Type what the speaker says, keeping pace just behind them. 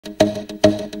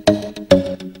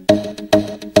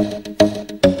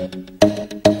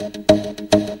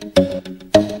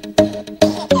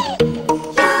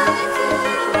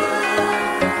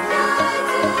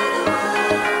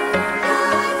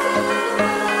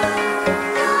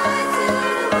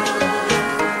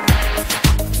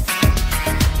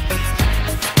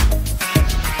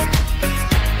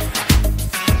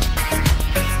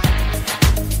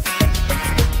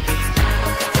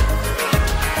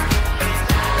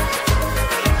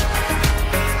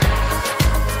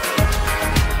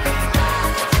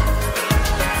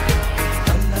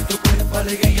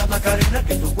Alegría Macarena,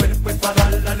 que tu cuerpo es para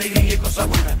dar la alegría y cosas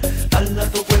buenas. Dale a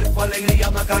tu cuerpo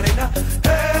alegría Macarena,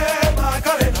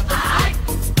 Macarena.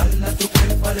 Dale a tu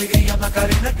cuerpo alegría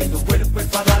Macarena, que tu cuerpo es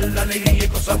para dar la alegría y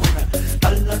cosas buenas.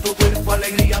 Dale a tu cuerpo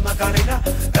alegría Macarena,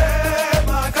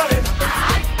 Macarena.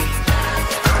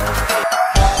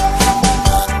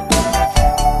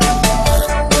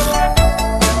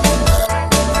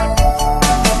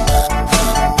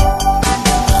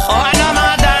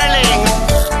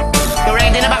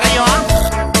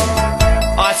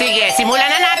 Sige, simulan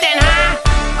na natin, ha?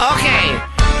 Okay.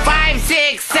 5,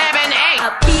 6, 7, 8.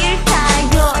 Appear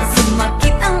tayo,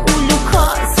 sumakit ang ulo ko,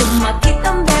 sumakit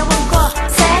ang bewang ko.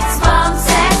 Sex bomb,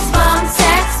 sex bomb,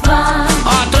 sex bomb.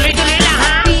 Oh, tuloy-tuloy lang,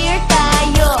 ha? Appear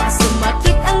tayo,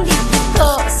 sumakit ang dibdib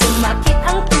ko, sumakit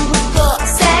ang tuhod ko.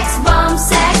 Sex bomb,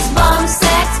 sex bomb,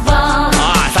 sex bomb.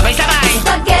 Oh, sabay-sabay.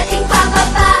 Spaghetti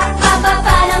pababa,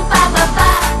 pababa ng pababa.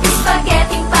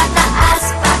 Spaghetti pataas,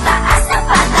 pataas na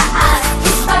pataas.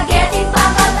 Spaghetti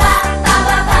pababa,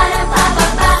 pababa ng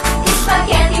pababa.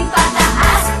 Spaghetti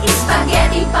pataas,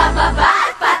 spaghetti pababa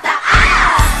at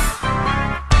pataas.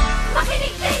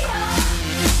 Makinig kayo!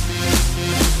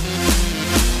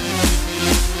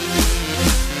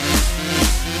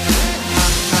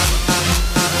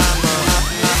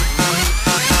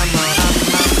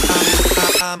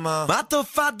 I'm a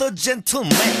motherfucker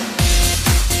gentleman.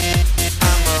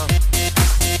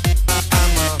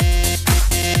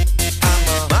 I'm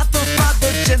a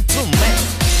motherfucker gentleman.